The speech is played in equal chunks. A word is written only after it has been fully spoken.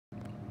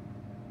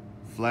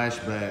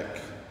Flashback.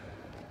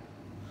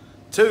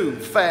 2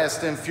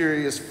 Fast and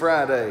Furious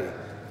Friday.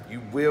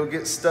 You will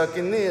get stuck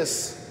in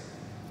this.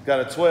 Got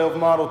a 12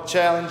 model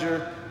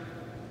Challenger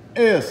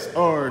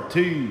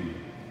SRT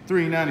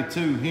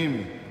 392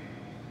 Hemi.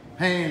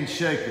 Hand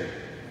shaker.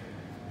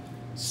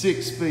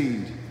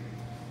 6-speed.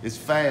 It's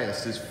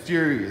fast, it's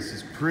furious,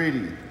 it's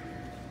pretty.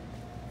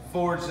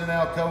 Forged in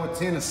Alcoa,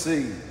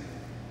 Tennessee.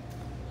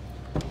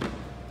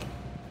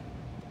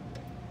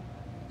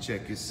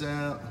 Check this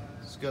out.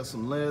 It's got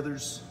some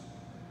leathers.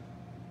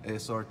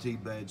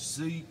 SRT badge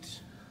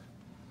seat.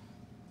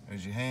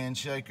 There's your hand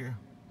shaker.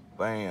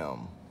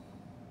 Bam.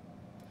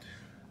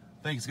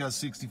 I think it's got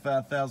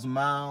 65,000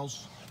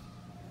 miles.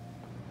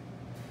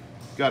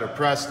 Got her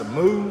price to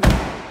move.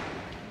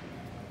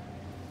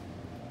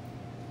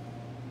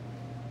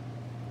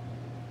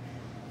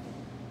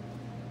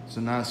 It's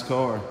a nice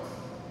car.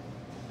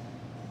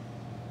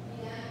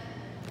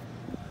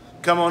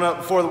 Come on up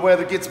before the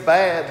weather gets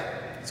bad.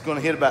 It's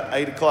gonna hit about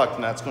 8 o'clock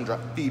tonight. It's gonna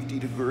drop 50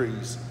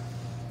 degrees.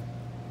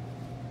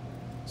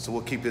 So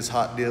we'll keep this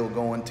hot deal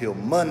going till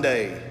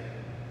Monday.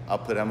 I'll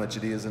put how much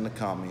it is in the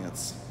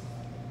comments.